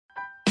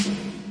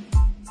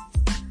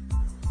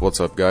What's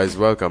up, guys?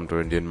 Welcome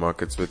to Indian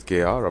Markets with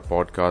KR, a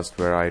podcast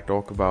where I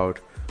talk about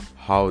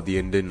how the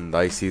Indian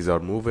indices are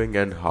moving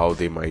and how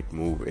they might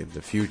move in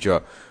the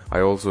future. I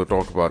also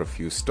talk about a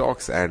few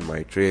stocks and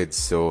my trades.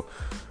 So,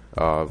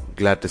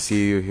 glad to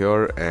see you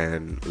here,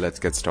 and let's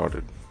get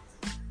started.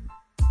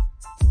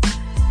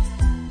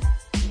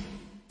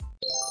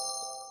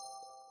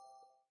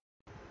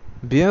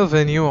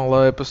 Bienvenue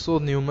ao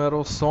episódio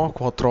número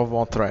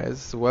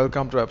 143.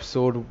 Welcome to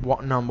episode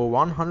number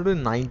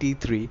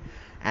 193.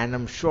 And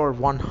I'm sure,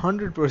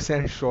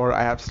 100% sure,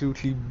 I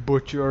absolutely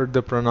butchered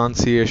the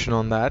pronunciation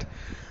on that.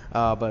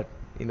 But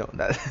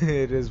that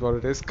it is what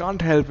it is.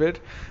 Can't help it.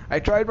 I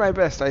tried my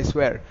best, I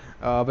swear.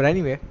 But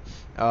anyway,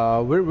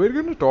 we're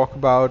going to talk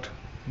about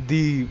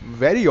the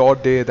very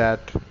odd day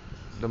that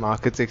the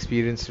markets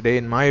experienced today.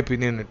 In my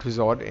opinion, it was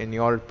odd. In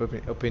your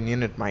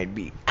opinion, it might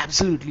be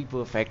absolutely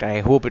perfect.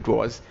 I hope it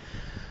was.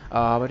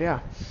 But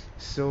yeah,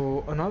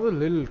 so another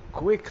little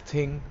quick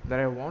thing that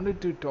I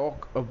wanted to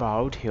talk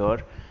about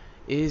here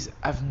is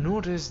I've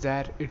noticed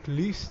that at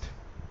least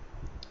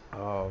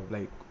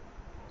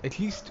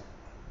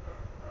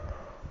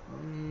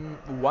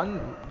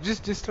one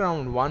just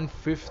around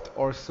 1/5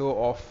 or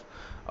so of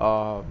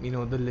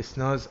the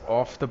listeners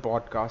of the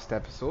podcast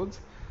episodes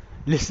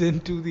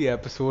listen to the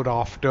episode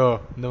after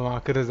the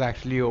market has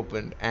actually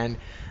opened, and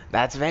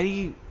that's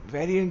very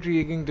very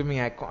intriguing to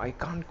me. I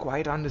can't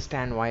quite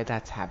understand why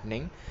that's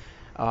happening,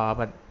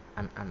 but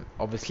I'm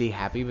obviously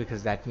happy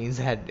because that means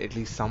that at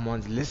least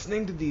someone's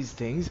listening to these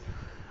things.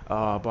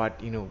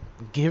 But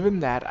given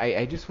that,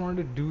 I just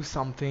wanted to do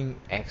something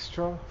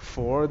extra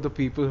for the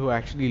people who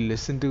actually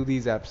listen to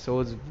these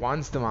episodes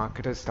once the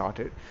market has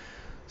started.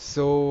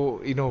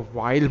 So,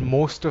 while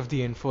most of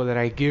the info that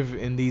I give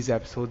in these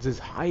episodes is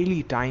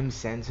highly time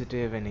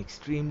sensitive and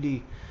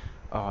extremely,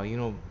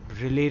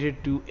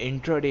 related to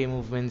intraday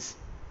movements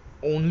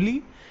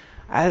only,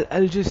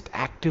 I'll just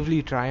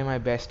actively try my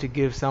best to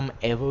give some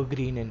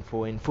evergreen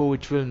info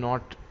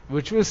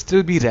which will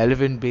still be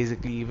relevant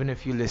basically, even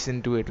if you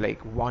listen to it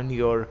like 1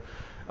 year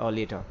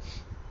later.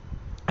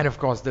 And of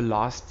course, the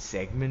last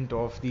segment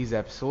of these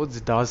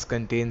episodes does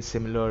contain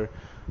similar,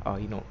 a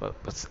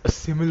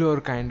similar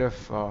kind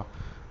of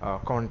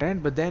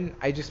content. But then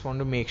I just want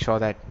to make sure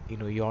that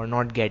you're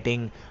not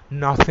getting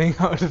nothing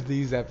out of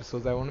these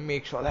episodes. I want to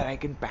make sure that I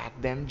can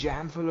pack them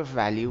jam full of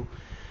value,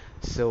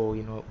 so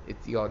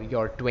it's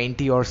your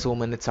 20 or so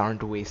minutes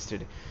aren't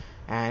wasted.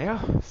 And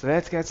yeah, so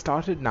let's get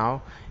started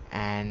now.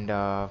 And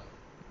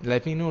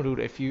let me know, dude,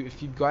 if you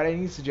got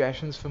any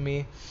suggestions for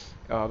me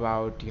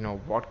about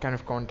what kind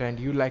of content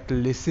you like to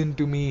listen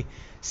to me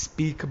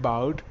speak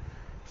about.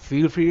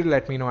 Feel free to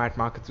let me know at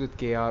Markets with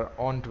KR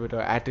on Twitter,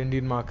 at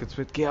Indian Markets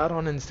with KR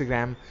on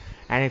Instagram.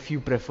 And if you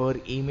prefer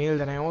email,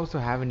 then I also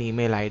have an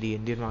email ID,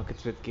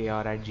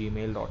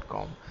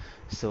 indianmarketswithkr@gmail.com.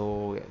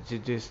 So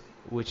just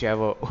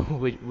whichever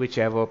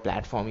whichever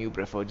platform you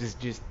prefer,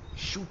 just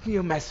shoot me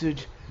a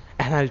message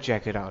and I'll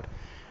check it out.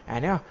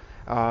 And yeah,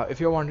 if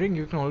you're wondering,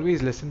 you can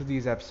always listen to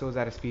these episodes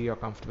at a speed you're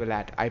comfortable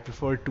at. I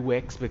prefer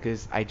 2x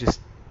because I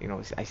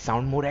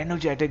sound more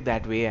energetic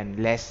that way and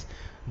less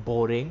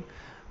boring.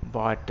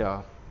 But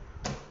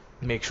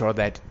make sure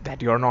that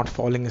you're not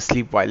falling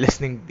asleep while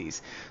listening to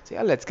these. So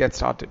yeah, let's get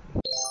started.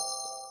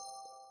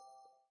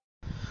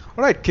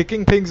 All right,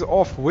 kicking things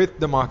off with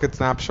the market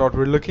snapshot,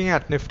 we're looking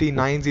at Nifty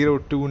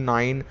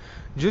 9029,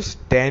 just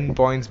 10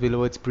 points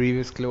below its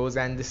previous close,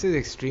 and this is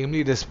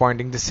extremely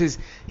disappointing. This is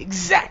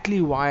exactly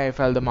why I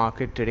felt the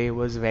market today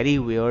was very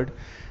weird,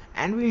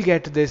 and we'll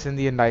get to this in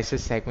the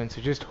indices segment.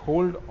 So just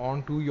hold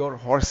on to your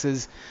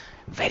horses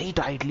very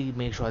tightly,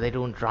 make sure they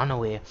don't run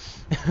away.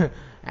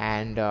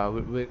 And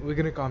we're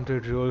gonna come to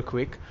it real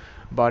quick.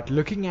 But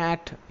looking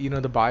at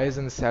the buyers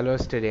and the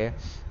sellers today,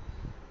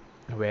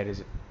 where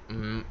is it?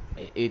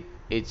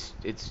 It's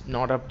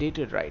not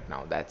updated right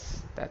now.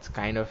 That's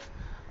kind of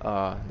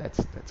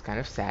that's kind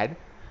of sad.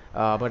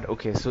 But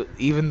okay, so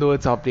even though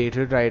it's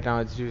updated right now,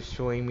 it's just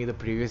showing me the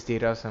previous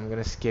data, so I'm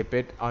gonna skip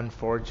it.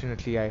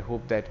 Unfortunately, I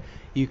hope that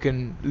you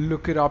can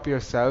look it up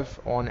yourself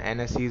on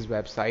NSE's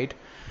website,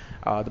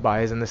 the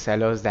buyers and the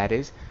sellers, that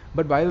is.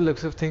 But by the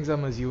looks of things,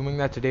 I'm assuming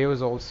that today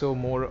was also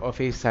more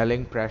of a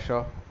selling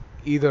pressure,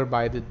 either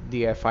by the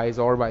FIs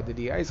or by the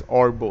DIs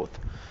or both.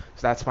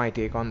 So that's my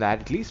take on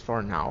that, at least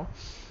for now.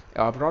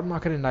 Broad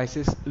market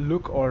indices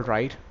look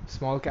alright.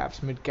 Small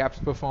caps, mid caps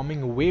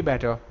performing way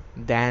better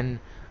than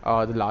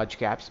the large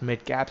caps.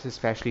 Mid caps,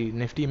 especially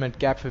Nifty mid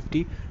cap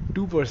 50,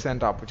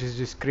 2% up, which is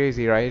just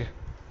crazy, right?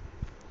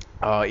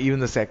 Even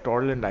the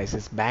sectoral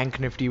indices,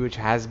 Bank Nifty, which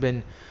has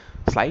been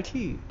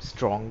slightly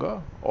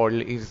stronger or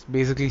is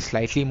basically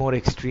slightly more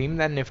extreme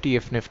than Nifty.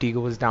 If Nifty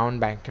goes down,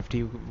 Bank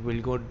Nifty will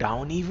go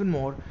down even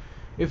more.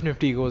 If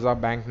Nifty goes up,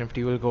 Bank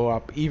Nifty will go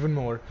up even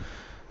more.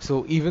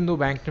 So even though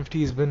Bank Nifty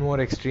has been more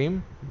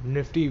extreme,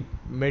 Nifty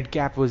mid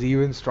cap was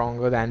even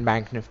stronger than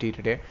Bank Nifty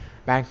today.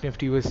 Bank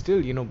Nifty was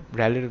still,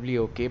 relatively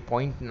okay,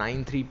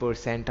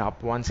 0.93%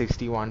 up,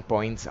 161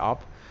 points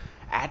up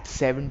at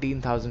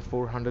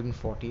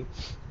 17,440.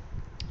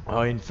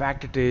 In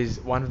fact, it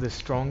is one of the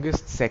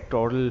strongest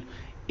sectoral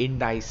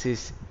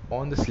indices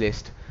on this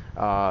list,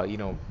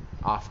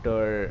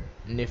 after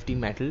Nifty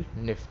Metal,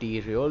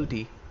 Nifty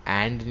Realty,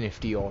 and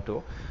Nifty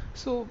Auto.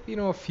 So,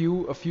 a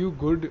few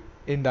good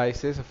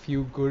indices, a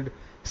few good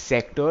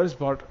sectors,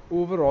 but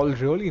overall,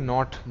 really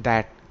not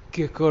that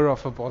kicker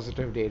of a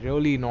positive day.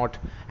 Really not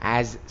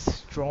as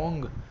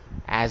strong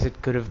as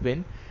it could have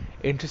been.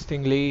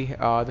 Interestingly,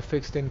 the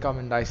fixed income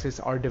indices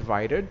are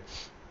divided.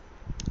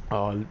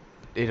 Uh,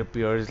 it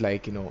appears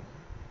like,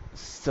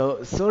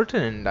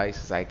 certain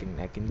indices, I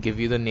can give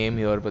you the name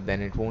here, but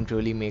then it won't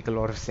really make a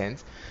lot of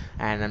sense.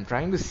 And I'm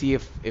trying to see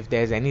if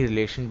there's any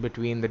relation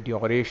between the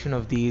duration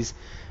of these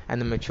and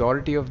the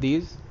maturity of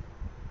these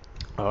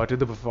to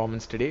the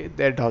performance today.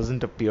 There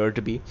doesn't appear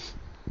to be.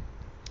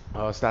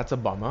 So that's a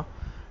bummer.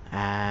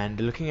 And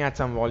looking at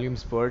some volume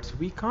spurts,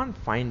 we can't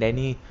find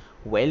any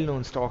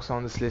well-known stocks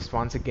on this list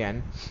once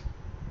again.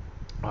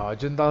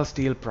 Jindal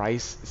Steel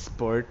price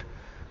spurt.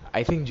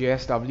 I think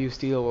JSW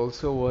Steel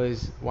also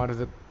was one of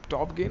the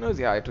top gainers.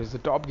 Yeah, it was the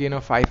top gainer,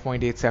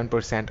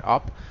 5.87%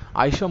 up.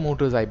 Eicher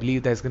Motors, I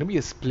believe there's going to be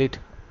a split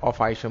of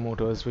Eicher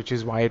Motors, which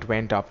is why it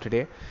went up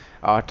today.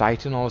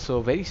 Titan also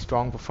a very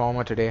strong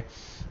performer today.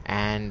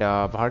 And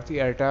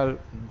Bharti Airtel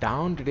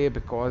down today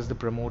because the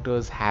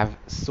promoters have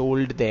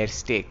sold their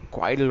stake,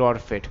 quite a lot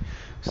of it.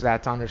 So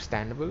that's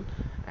understandable.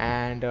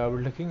 And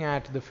we're looking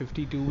at the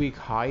 52-week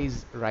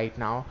highs right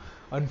now.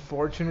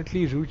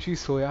 Unfortunately, Ruchi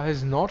Soya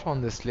is not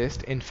on this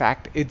list. In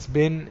fact, it's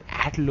been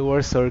at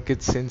lower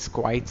circuits since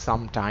quite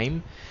some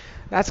time.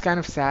 That's kind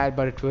of sad,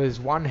 but it was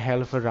one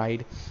hell of a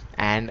ride,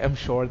 and I'm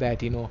sure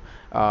that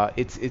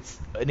it's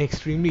an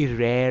extremely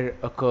rare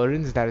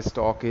occurrence that a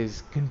stock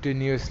is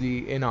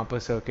continuously in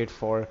upper circuit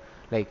for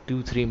like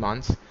 2-3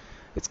 months.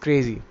 It's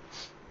crazy.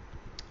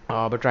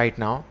 But right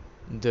now,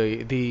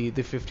 the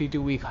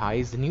 52-week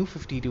highs, the new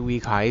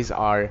 52-week highs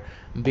are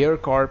Bayer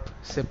Corp,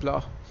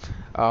 Cipla,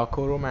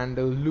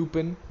 Coromandel,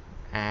 Lupin,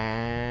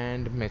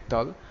 and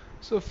Mittal.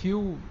 So a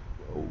few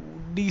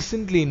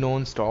decently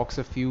known stocks,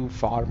 a few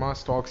pharma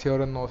stocks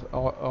here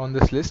on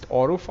this list.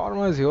 Oro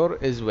Pharma is here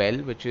as well,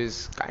 which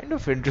is kind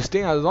of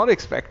interesting. I was not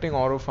expecting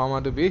Oro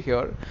Pharma to be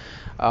here,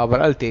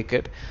 but I'll take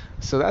it.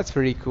 So that's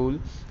very cool.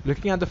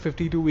 Looking at the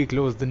 52-week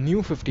lows, the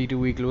new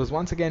 52-week lows,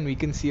 once again we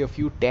can see a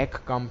few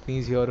tech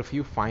companies here, a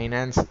few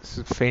finance,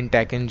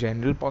 fintech in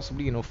general,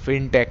 possibly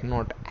fintech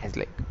not as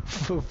like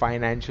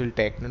financial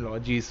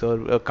technology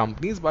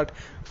companies, but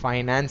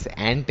finance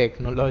and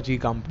technology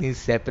companies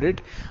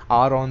separate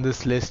are on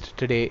this list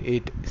today,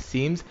 it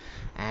seems.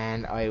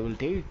 And I will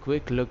take a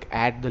quick look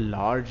at the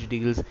large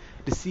deals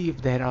to see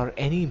if there are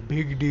any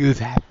big deals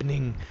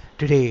happening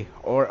today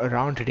or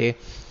around today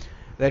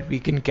that we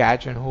can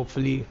catch, and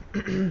hopefully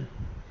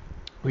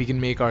we can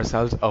make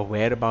ourselves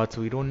aware about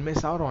so we don't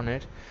miss out on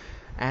it.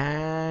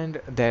 And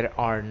there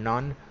are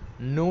none.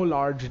 No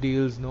large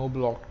deals, no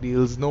block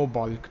deals, no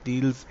bulk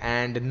deals,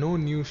 and no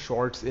new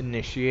shorts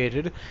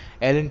initiated.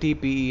 L&T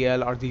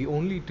PEL are the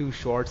only two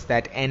shorts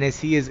that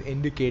NSE is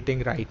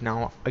indicating right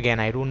now. Again,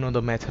 I don't know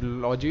the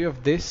methodology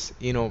of this,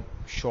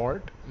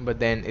 short, but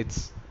then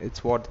it's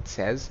what it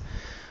says.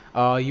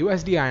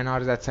 USD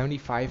INR is at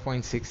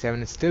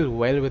 75.67. It's still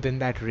well within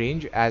that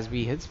range as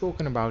we had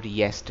spoken about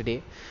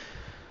yesterday.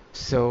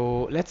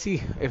 So let's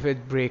see if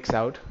it breaks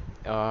out.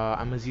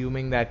 I'm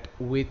assuming that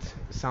with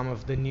some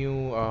of the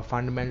new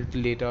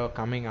fundamental data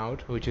coming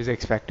out, which is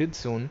expected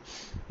soon,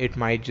 it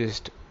might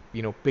just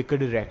pick a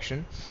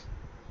direction.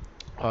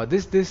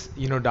 This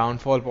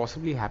downfall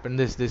possibly happened.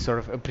 This sort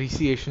of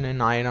appreciation in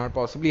INR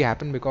possibly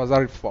happened because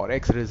our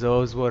forex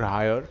reserves were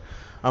higher.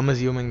 I'm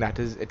assuming that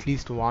is at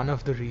least one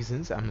of the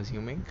reasons. I'm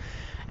assuming.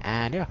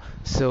 And yeah,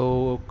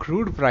 so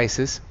crude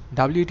prices,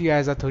 WTI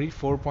is at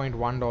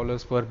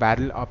 $34.1 per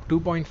barrel, up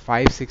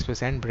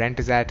 2.56%. Brent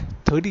is at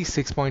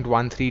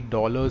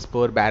 $36.13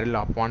 per barrel,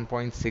 up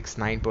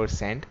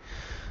 1.69%.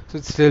 So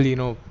it's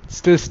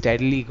still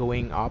steadily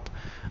going up.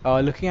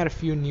 Looking at a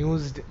few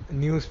news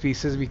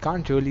pieces, we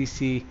can't really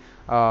see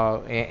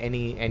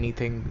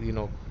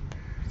anything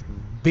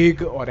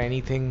big or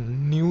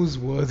anything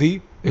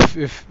newsworthy,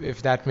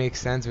 if that makes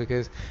sense,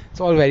 because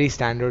it's all very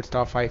standard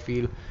stuff. I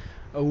feel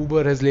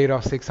Uber has laid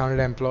off 600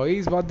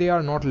 employees, but they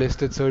are not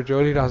listed, so it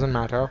really doesn't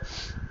matter.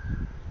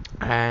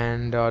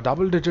 And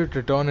double-digit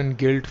return in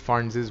gilt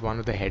funds is one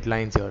of the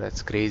headlines here.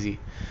 That's crazy.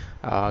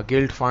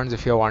 Gilt funds,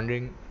 if you're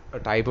wondering, a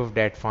type of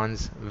debt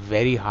funds,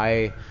 very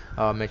high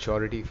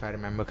maturity, if I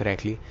remember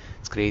correctly.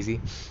 It's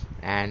crazy.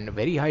 And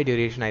very high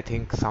duration. I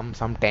think some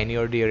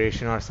 10-year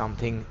duration or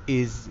something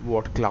is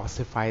what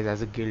classifies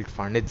as a gilt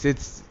fund.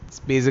 It's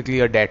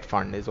basically a debt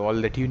fund is all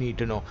that you need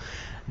to know.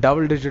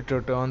 Double-digit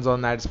returns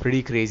on that is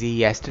pretty crazy.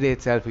 Yesterday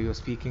itself, we were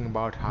speaking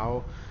about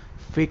how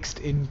fixed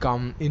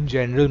income in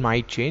general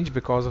might change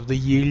because of the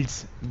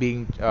yields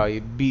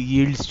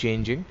yields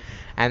changing,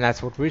 and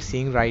that's what we're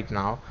seeing right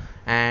now.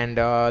 And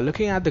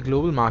looking at the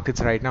global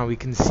markets right now, we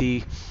can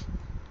see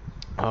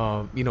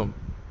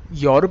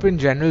Europe in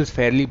general is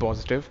fairly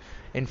positive.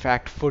 In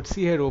fact,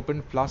 FTSE had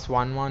opened plus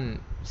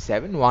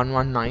 117,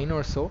 119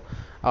 or so,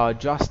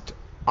 just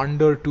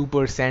under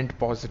 2%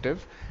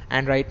 positive.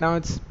 and right now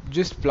it's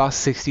just plus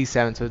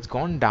 67, so it's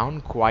gone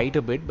down quite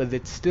a bit, but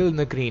it's still in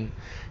the green.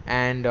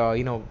 And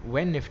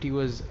when Nifty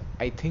was,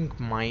 I think,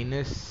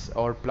 minus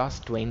or plus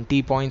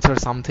 20 points or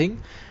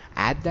something,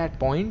 at that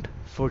point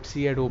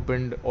FTSE had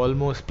opened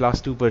almost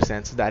plus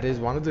 2%. So that is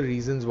one of the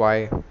reasons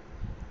why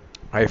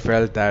I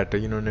felt that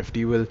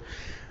Nifty will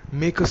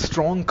make a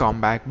strong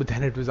comeback, but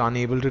then it was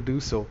unable to do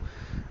so.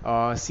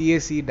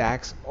 CAC,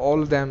 DAX,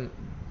 all of them,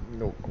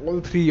 all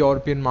three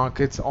European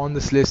markets on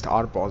this list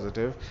are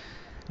positive.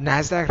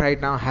 Nasdaq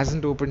right now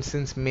hasn't opened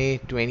since May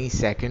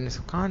 22nd,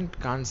 so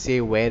can't say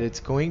where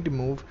it's going to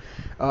move.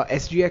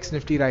 SGX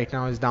Nifty right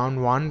now is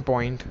down 1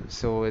 point,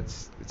 so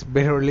it's a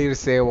bit early to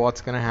say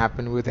what's going to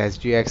happen with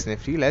SGX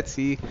Nifty. Let's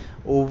see.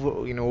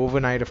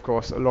 Overnight, of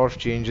course, a lot of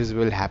changes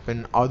will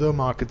happen. Other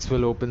markets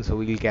will open, so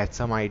we'll get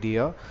some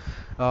idea.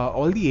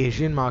 All the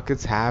Asian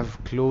markets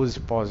have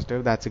closed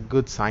positive. That's a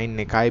good sign.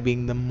 Nikkei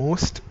being the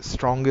most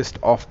strongest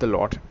of the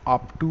lot,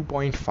 up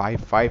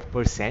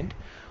 2.55%.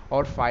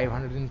 Or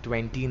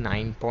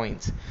 529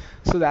 points.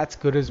 So that's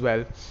good as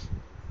well.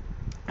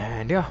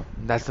 And yeah,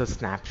 that's a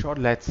snapshot.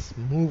 Let's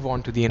move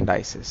on to the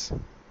indices.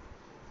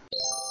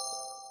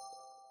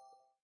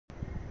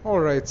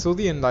 Alright, so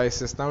the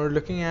indices. Now we're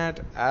looking at,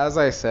 as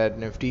I said,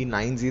 Nifty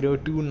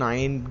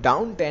 9029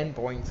 down 10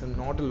 points and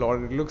not a lot.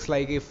 It looks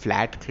like a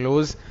flat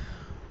close.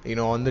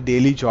 On the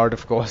daily chart,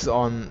 of course,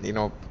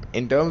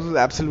 in terms of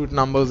absolute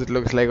numbers, it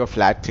looks like a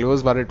flat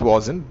close, but it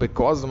wasn't,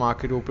 because the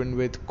market opened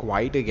with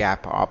quite a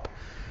gap up,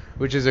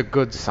 which is a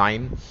good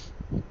sign.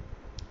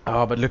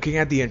 But looking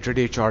at the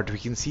intraday chart, we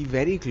can see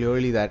very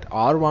clearly that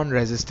R1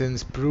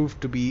 resistance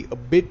proved to be a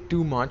bit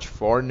too much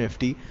for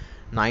Nifty.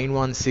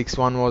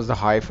 9161 was the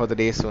high for the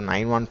day, so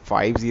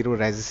 9150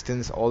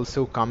 resistance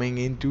also coming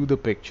into the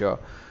picture.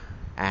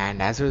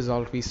 And as a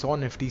result, we saw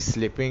Nifty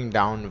slipping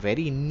down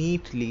very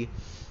neatly.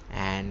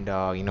 And,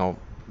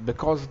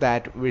 because of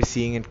that, we're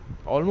seeing it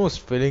almost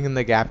filling in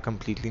the gap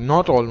completely.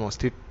 Not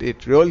almost,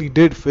 it really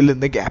did fill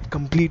in the gap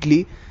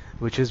completely,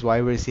 which is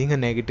why we're seeing a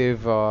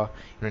negative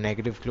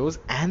close.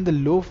 And the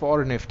low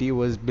for Nifty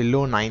was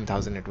below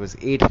 9,000. It was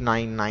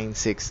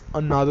 8996,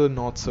 another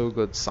not so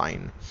good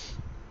sign.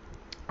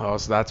 So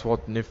that's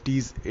what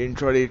Nifty's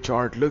intraday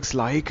chart looks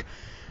like.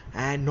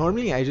 And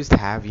normally I just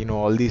have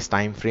all these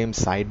time frames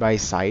side by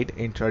side,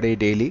 intraday,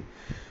 daily.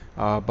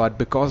 But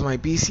because my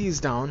PC is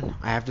down,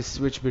 I have to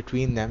switch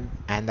between them,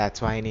 and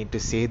that's why I need to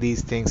say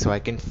these things so I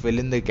can fill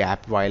in the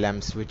gap while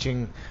I'm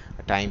switching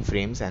time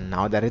frames. And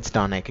now that it's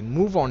done, I can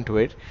move on to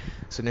it.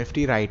 So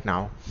Nifty right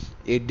now,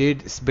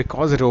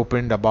 because it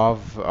opened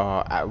above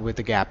with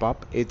a gap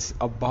up, it's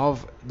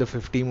above the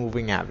 50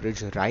 moving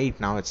average right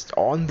now. It's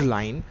on the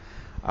line,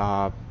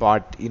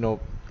 but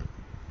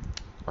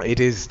it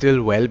is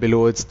still well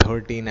below its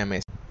 13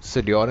 ms. So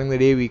during the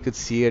day we could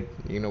see it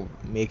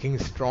making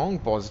strong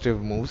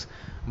positive moves,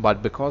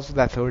 but because of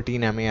that 13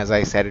 MA, as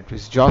I said, it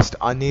was just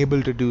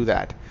unable to do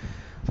that.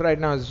 So right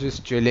now it's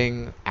just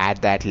chilling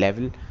at that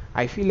level.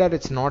 I feel that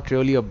it's not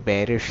really a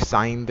bearish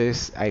sign.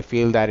 I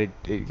feel that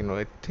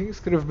things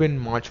could have been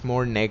much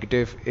more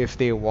negative if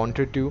they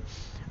wanted to.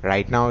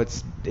 Right now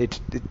it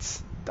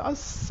does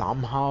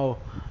somehow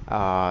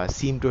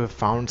seem to have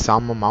found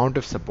some amount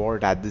of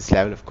support at this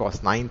level. Of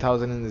course,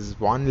 9,000 is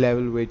one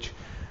level which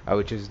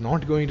is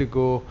not going to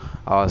go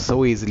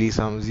so easily.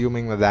 So I'm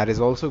assuming that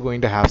is also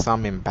going to have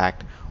some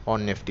impact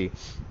on Nifty.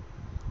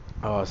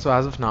 So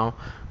as of now,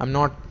 I'm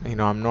not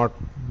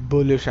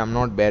bullish, I'm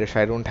not bearish.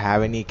 I don't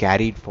have any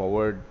carried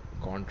forward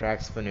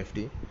contracts for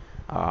Nifty.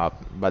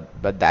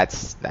 But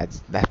that's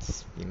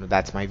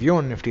my view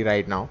on Nifty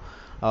right now.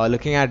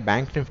 Looking at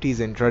Bank Nifty's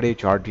intraday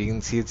chart, you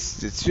can see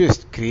it's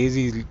just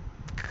crazy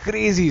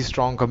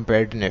strong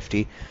compared to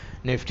Nifty.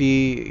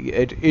 Nifty,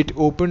 it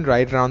opened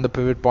right around the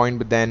pivot point,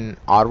 but then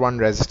R1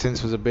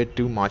 resistance was a bit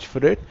too much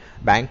for it.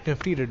 Bank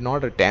Nifty did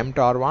not attempt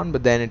R1,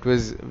 but then it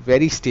was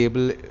very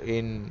stable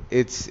in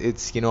its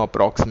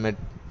approximate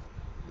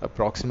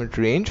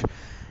range.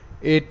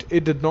 It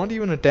did not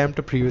even attempt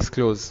a previous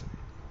close.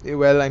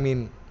 Well, I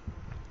mean,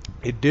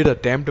 it did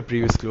attempt a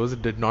previous close.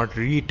 It did not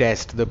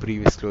retest the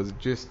previous close. It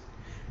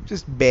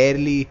just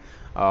barely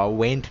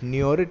went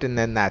near it, and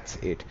then that's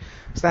it.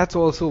 So that's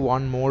also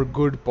one more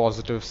good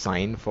positive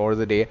sign for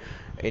the day.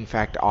 In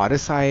fact,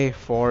 RSI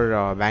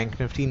for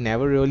Bank Nifty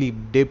never really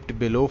dipped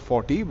below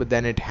 40, but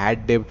then it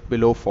had dipped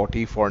below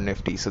 40 for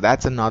Nifty. So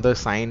that's another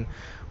sign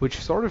which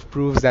sort of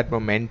proves that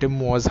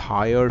momentum was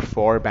higher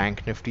for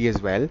Bank Nifty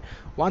as well.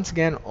 Once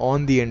again,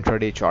 on the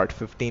intraday chart,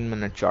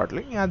 15-minute chart,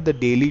 looking at the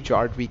daily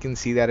chart, we can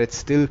see that it's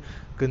still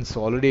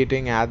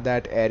consolidating at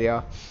that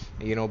area,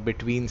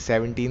 between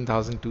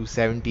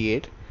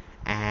 17,278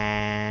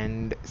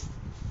 and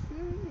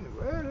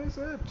where is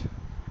it?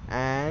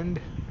 And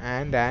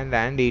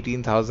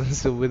 18,000.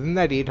 So within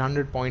that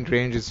 800 point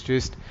range, it's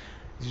just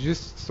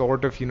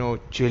sort of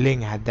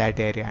chilling at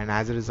that area, and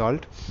as a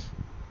result,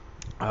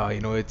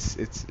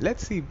 it's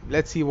let's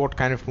see what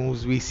kind of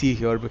moves we see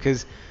here,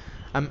 because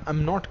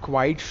I'm not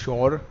quite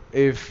sure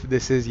if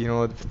this is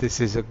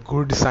a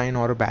good sign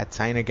or a bad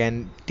sign.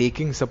 Again,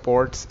 taking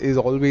supports is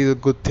always a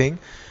good thing,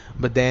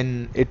 but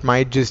then it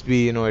might just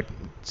be, it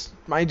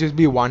might just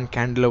be one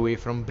candle away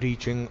from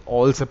breaching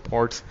all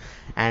supports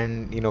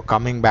and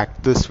coming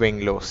back to the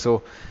swing low.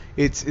 So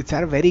it's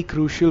at a very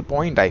crucial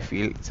point. I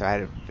feel it's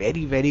at a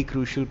very, very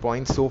crucial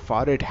point. So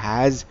far it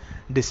has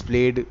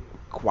displayed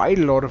quite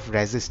a lot of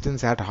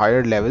resistance at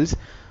higher levels,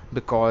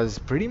 because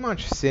pretty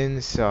much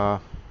since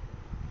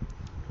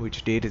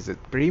which date is it?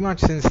 Pretty much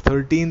since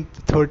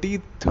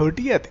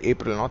 30th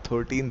April, not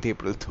 13th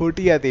April,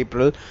 30th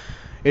April,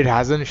 it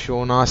hasn't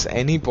shown us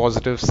any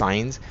positive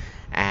signs.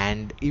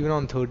 And even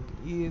on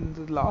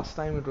the last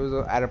time it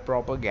was at a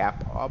proper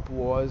gap up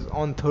was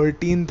on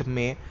 13th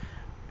May,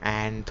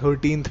 and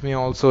 13th May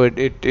also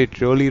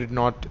it really did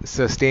not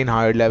sustain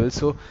higher levels.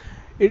 So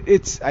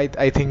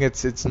I think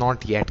it's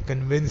not yet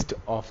convinced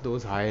of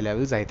those higher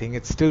levels. I think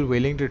it's still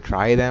willing to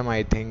try them.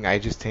 I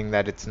just think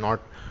that it's not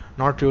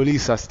really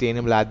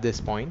sustainable at this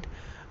point.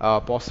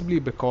 Possibly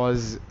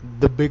because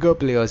the bigger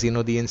players,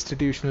 the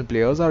institutional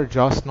players, are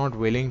just not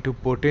willing to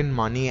put in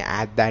money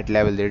at that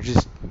level. They're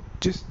just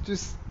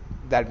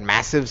that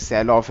massive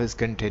sell-off is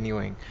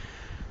continuing.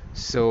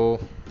 So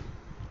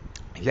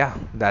yeah,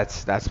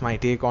 that's my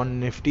take on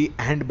Nifty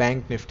and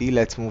Bank Nifty.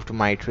 Let's move to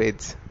my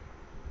trades.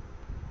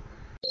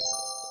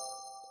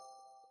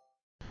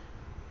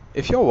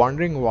 If you're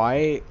wondering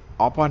why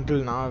up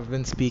until now I've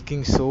been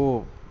speaking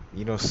so,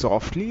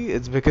 softly,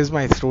 it's because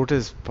my throat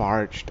is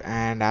parched,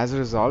 and as a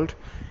result,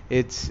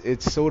 it's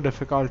so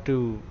difficult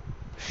to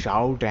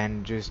shout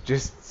and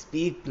just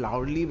speak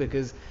loudly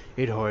because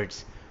it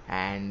hurts.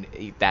 And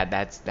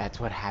that's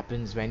what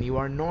happens when you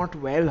are not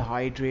well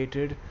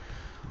hydrated,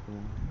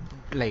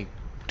 like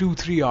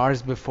 2-3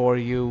 hours before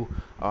you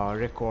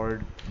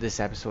record this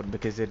episode,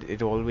 because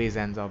it always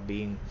ends up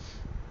being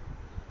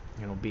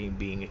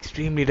being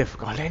extremely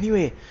difficult.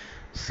 Anyway,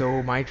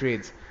 so my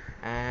trades,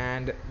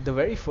 and the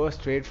very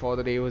first trade for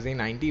the day was a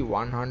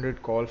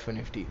 9100 call for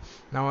Nifty.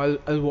 Now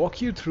I'll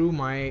walk you through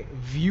my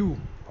view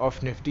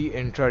of Nifty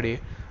intraday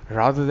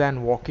rather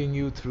than walking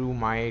you through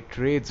my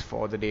trades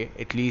for the day,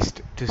 at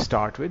least to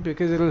start with,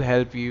 because it'll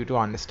help you to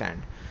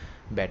understand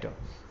better.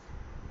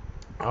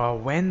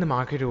 When the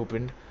market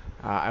opened,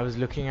 I was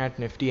looking at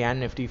Nifty and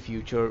Nifty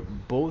future,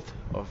 both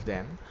of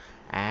them,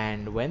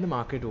 and when the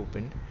market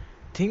opened,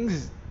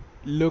 things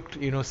looked,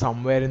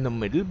 somewhere in the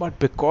middle. But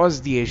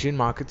because the Asian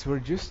markets were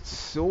just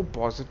so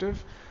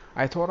positive,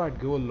 I thought I'd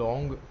go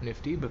long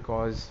Nifty,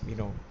 because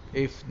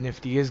if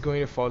Nifty is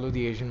going to follow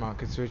the Asian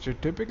markets, which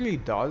it typically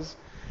does,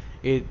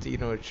 it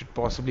should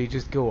possibly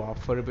just go up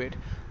for a bit.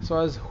 So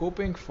I was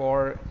hoping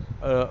for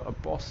a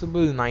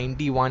possible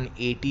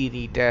 9180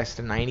 retest,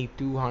 a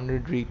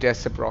 9200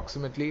 retest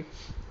approximately,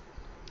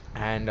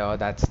 and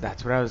that's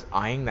what I was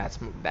eyeing.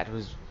 That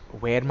was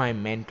where my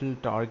mental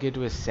target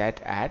was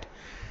set at.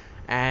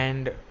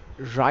 And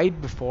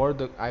right before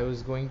I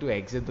was going to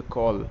exit the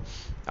call,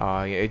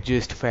 it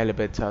just fell a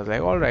bit. So I was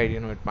like, all right,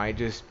 it might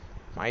just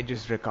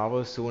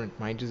recover soon. It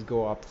might just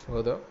go up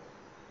further,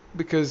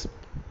 because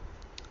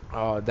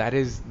that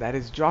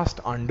is just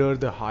under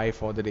the high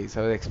for the day.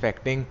 So I was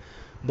expecting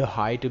the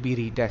high to be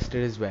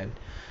retested as well,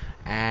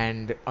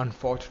 and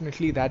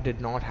unfortunately that did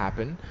not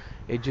happen.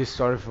 It just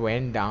sort of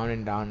went down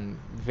and down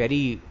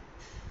very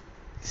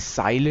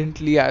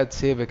silently, I'd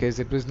say, because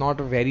it was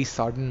not a very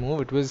sudden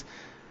move. It was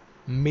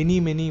many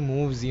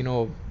moves,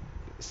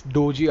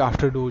 doji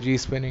after doji,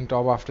 spinning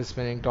top after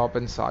spinning top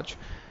and such,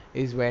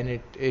 is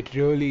when it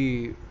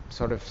really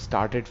sort of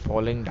started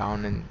falling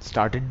down and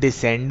started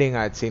descending.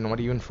 I'd say not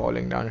even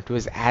falling down. It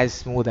was as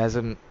smooth as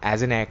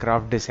an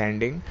aircraft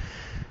descending,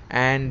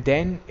 and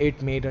then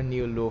it made a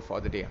new low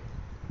for the day.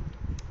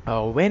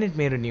 When it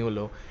made a new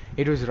low,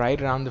 it was right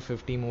around the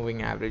 50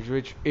 moving average,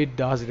 which it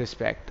does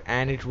respect,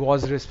 and it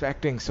was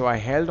respecting. So I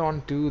held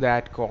on to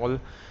that call,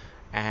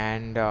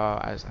 and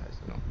as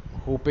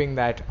hoping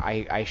that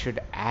I should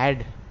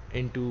add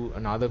into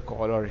another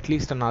call, or at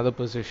least another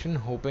position,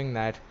 hoping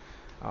that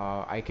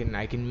I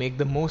can make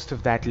the most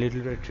of that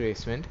little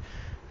retracement.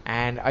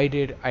 And I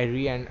did.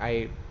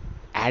 I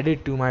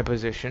added to my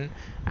position.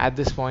 At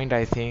this point,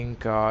 I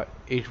think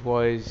it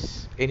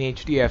was an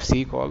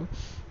HDFC call,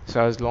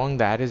 so I was long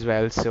that as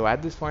well. So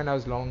at this point, I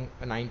was long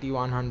a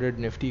 9100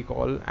 Nifty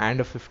call and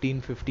a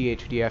 1550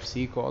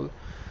 HDFC call.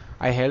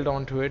 I held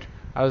on to it.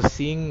 I was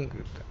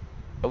seeing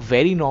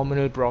very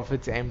nominal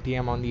profits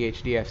MTM on the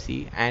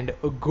HDFC, and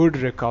a good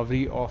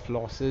recovery of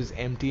losses,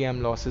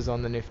 MTM losses,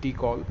 on the Nifty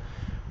call.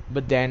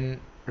 But then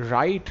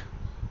right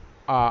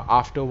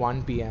after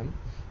 1 p.m.,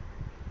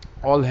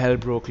 all hell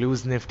broke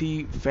loose.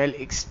 Nifty fell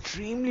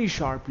extremely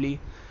sharply,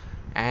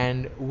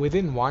 and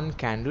within one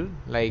candle,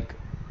 like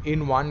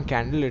in one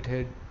candle, it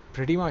had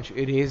pretty much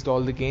erased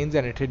all the gains,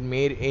 and it had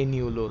made a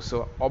new low.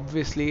 So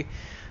obviously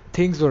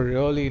things were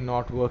really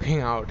not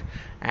working out,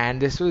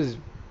 and this was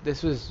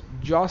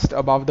just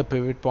above the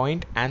pivot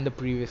point and the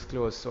previous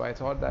close. So I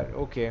thought that,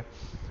 okay,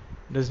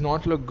 does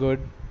not look good,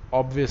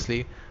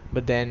 obviously,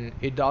 but then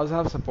it does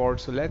have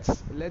support. So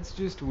let's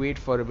just wait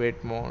for a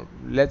bit more.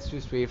 Let's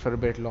just wait for a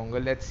bit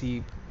longer. Let's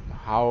see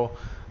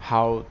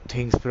how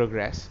things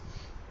progress.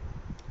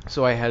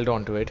 So I held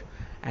on to it,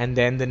 and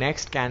then the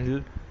next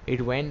candle,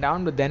 it went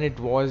down, but then it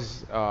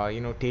was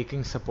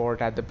taking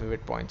support at the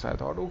pivot point. So I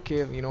thought,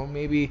 okay,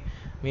 maybe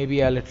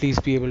I'll at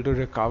least be able to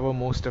recover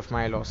most of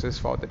my losses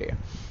for the day.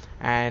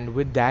 And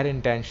with that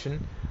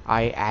intention,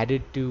 I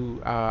added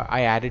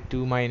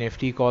to my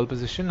Nifty call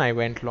position. I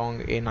went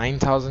long a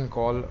 9,000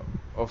 call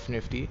of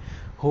Nifty,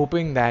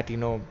 hoping that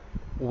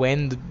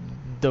when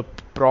the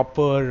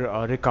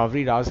proper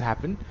recovery does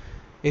happen,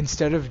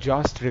 instead of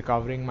just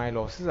recovering my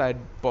losses, I'd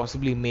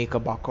possibly make a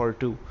buck or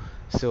two.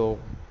 So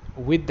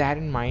with that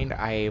in mind,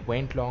 I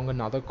went long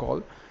another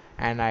call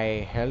and I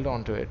held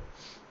on to it.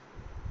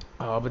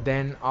 But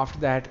then after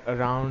that,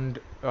 around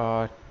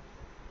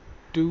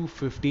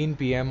 2:15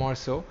 p.m. or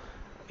so,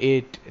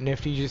 it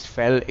Nifty just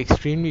fell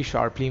extremely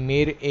sharply,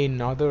 made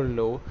another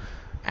low,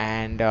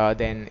 and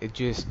then it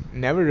just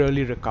never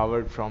really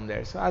recovered from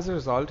there. So as a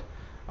result,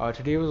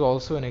 today was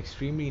also an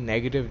extremely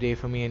negative day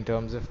for me in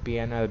terms of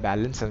PNL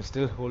balance. I'm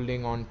still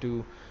holding on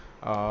to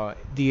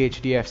the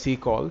HDFC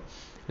call.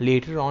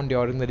 Later on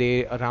during the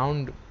day,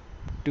 around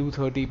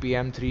 2:30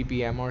 p.m., 3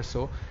 p.m. or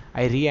so,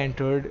 I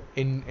re-entered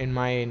in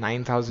my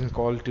 9,000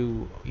 call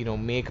to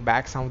make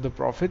back some of the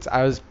profits.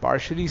 I was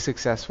partially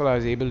successful. I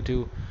was able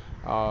to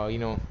uh, you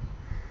know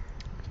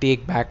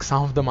take back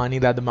some of the money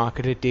that the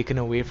market had taken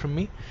away from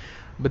me.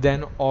 But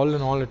then, all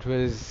in all, it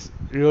was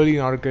really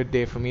not a good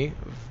day for me.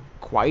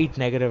 Quite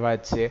negative,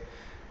 I'd say.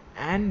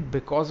 And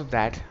because of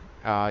that,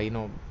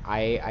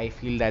 I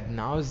feel that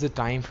now is the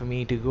time for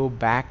me to go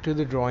back to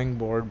the drawing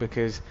board,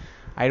 because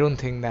I don't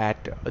think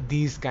that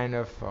these kind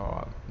of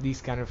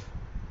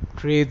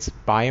trades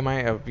by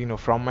my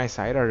from my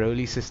side are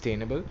really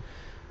sustainable.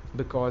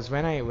 Because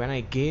when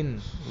I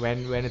gain,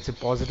 when it's a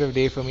positive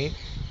day for me,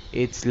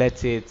 it's,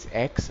 let's say, it's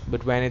X,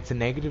 but when it's a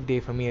negative day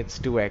for me, it's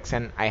 2X,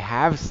 and I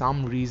have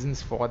some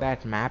reasons for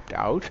that mapped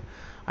out.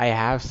 I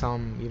have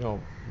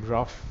some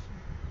rough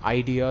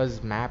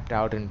ideas mapped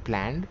out and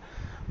planned,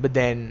 but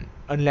then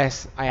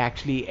unless I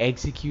actually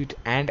execute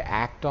and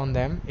act on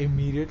them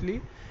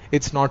immediately,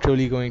 it's not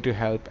really going to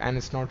help and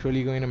it's not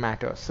really going to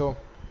matter. So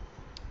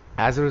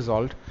as a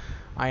result,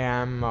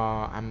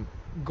 I'm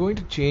going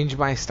to change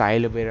my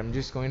style a bit. I'm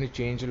just going to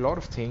change a lot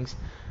of things,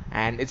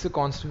 and it's a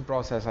constant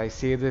process. I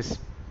say this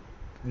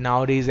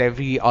nowadays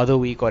every other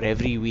week or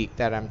every week,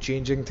 that I'm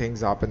changing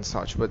things up and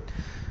such. But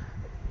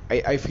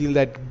I feel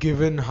that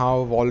given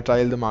how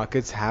volatile the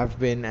markets have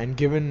been, and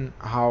given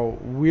how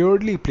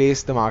weirdly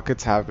placed the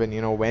markets have been,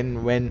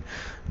 when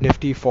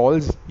Nifty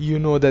falls,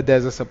 that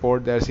there's a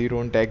support there, so you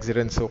don't exit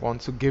and so on.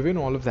 So given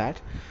all of that,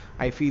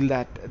 I feel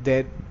that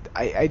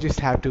I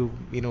just have to,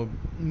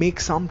 make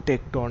some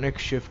tectonic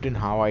shift in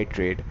how I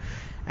trade.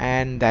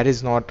 And that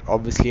is not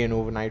obviously an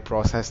overnight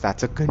process.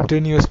 That's a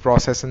continuous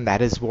process, and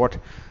that is what,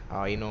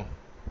 uh, you know,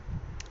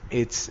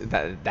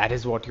 that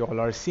is what you all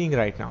are seeing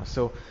right now.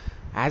 So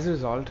as a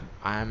result,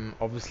 I'm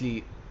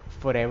obviously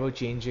forever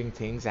changing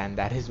things, and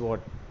that is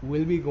what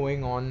will be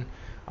going on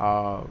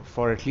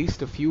for at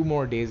least a few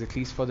more days, at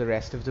least for the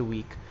rest of the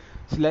week.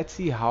 So let's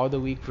see how the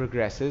week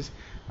progresses.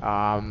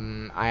 I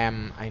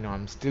know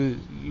I'm still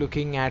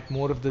looking at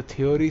more of the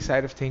theory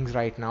side of things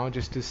right now,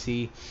 just to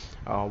see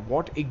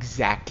what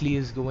exactly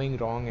is going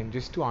wrong, and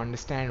just to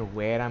understand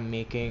where I'm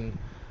making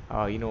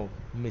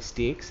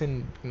mistakes,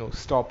 and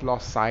stop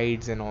loss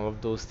sides and all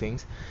of those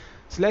things.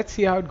 So let's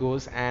see how it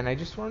goes. And I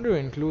just wanted to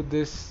include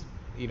this,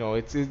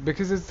 it's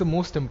because it's the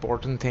most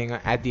important thing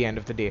at the end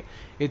of the day.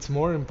 It's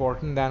more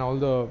important than all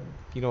the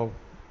you know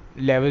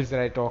levels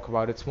that I talk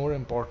about. It's more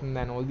important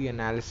than all the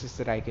analysis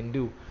that I can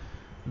do,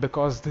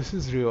 because this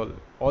is real.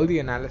 All the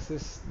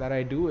analysis that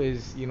I do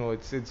is,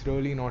 it's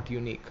really not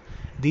unique.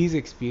 These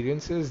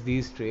experiences,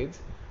 these trades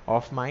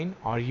of mine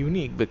are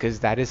unique, because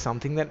that is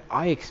something that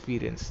I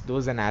experience.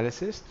 Those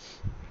analysis,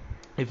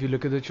 if you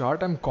look at the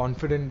chart, I'm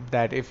confident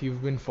that if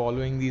you've been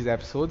following these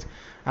episodes,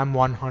 I'm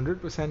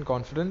 100%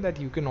 confident that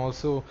you can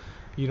also,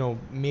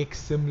 make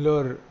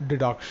similar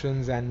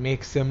deductions and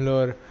make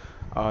similar,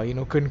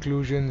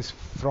 conclusions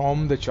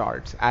from the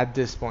charts at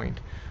this point.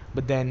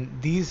 But then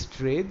these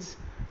trades,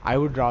 I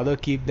would rather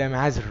keep them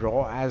as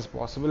raw as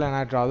possible, and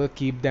I'd rather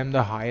keep them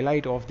the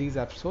highlight of these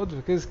episodes,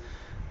 because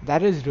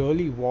that is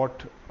really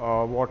what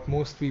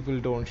most people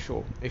don't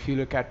show. If you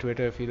look at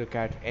Twitter, if you look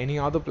at any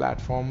other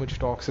platform which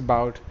talks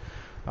about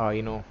uh,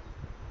 you know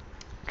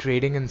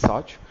trading and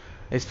such,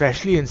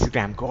 especially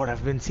Instagram. God,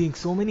 I've been seeing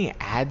so many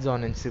ads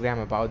on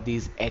Instagram about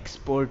these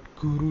expert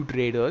guru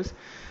traders,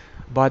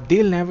 but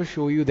they'll never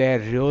show you their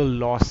real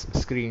loss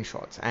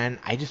screenshots, and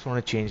I just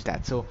want to change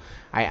that. So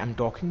I am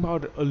talking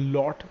about a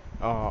lot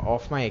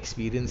of my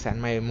experience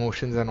and my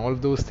emotions and all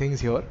of those things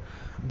here,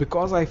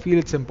 because I feel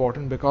it's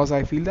important, because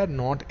I feel that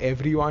not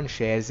everyone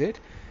shares it,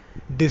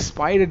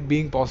 despite it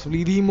being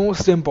possibly the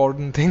most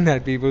important thing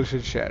that people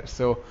should share.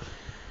 So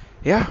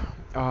yeah,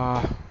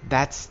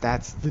 that's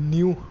the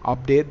new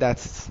update.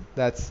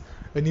 That's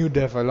a new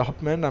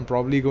development. I'm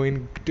probably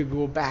going to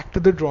go back to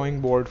the drawing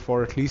board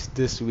for at least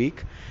this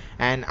week,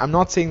 and I'm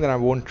not saying that I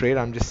won't trade.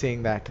 I'm just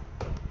saying that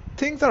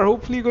things are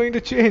hopefully going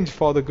to change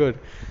for the good.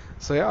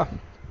 So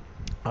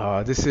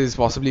yeah, this is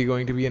possibly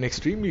going to be an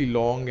extremely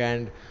long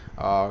and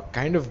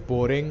kind of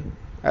boring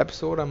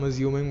episode, I'm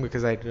assuming,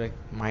 because I like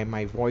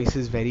my voice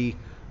is very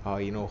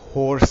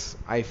hoarse,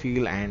 I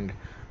feel, and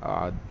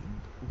uh,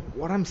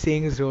 what I'm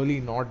saying is really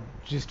not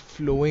just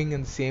flowing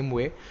in the same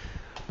way.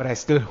 But I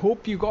still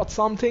hope you got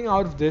something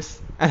out of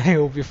this, and I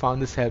hope you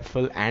found this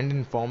helpful and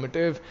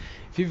informative.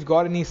 If you've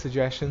got any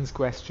suggestions,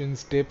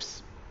 questions,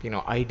 tips,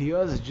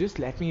 ideas, just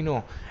let me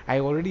know. I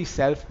already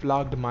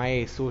self-plugged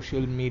my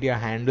social media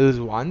handles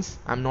once.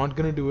 I'm not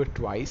gonna do it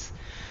twice.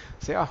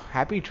 So yeah,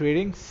 happy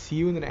trading. See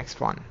you in the next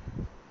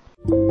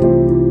one.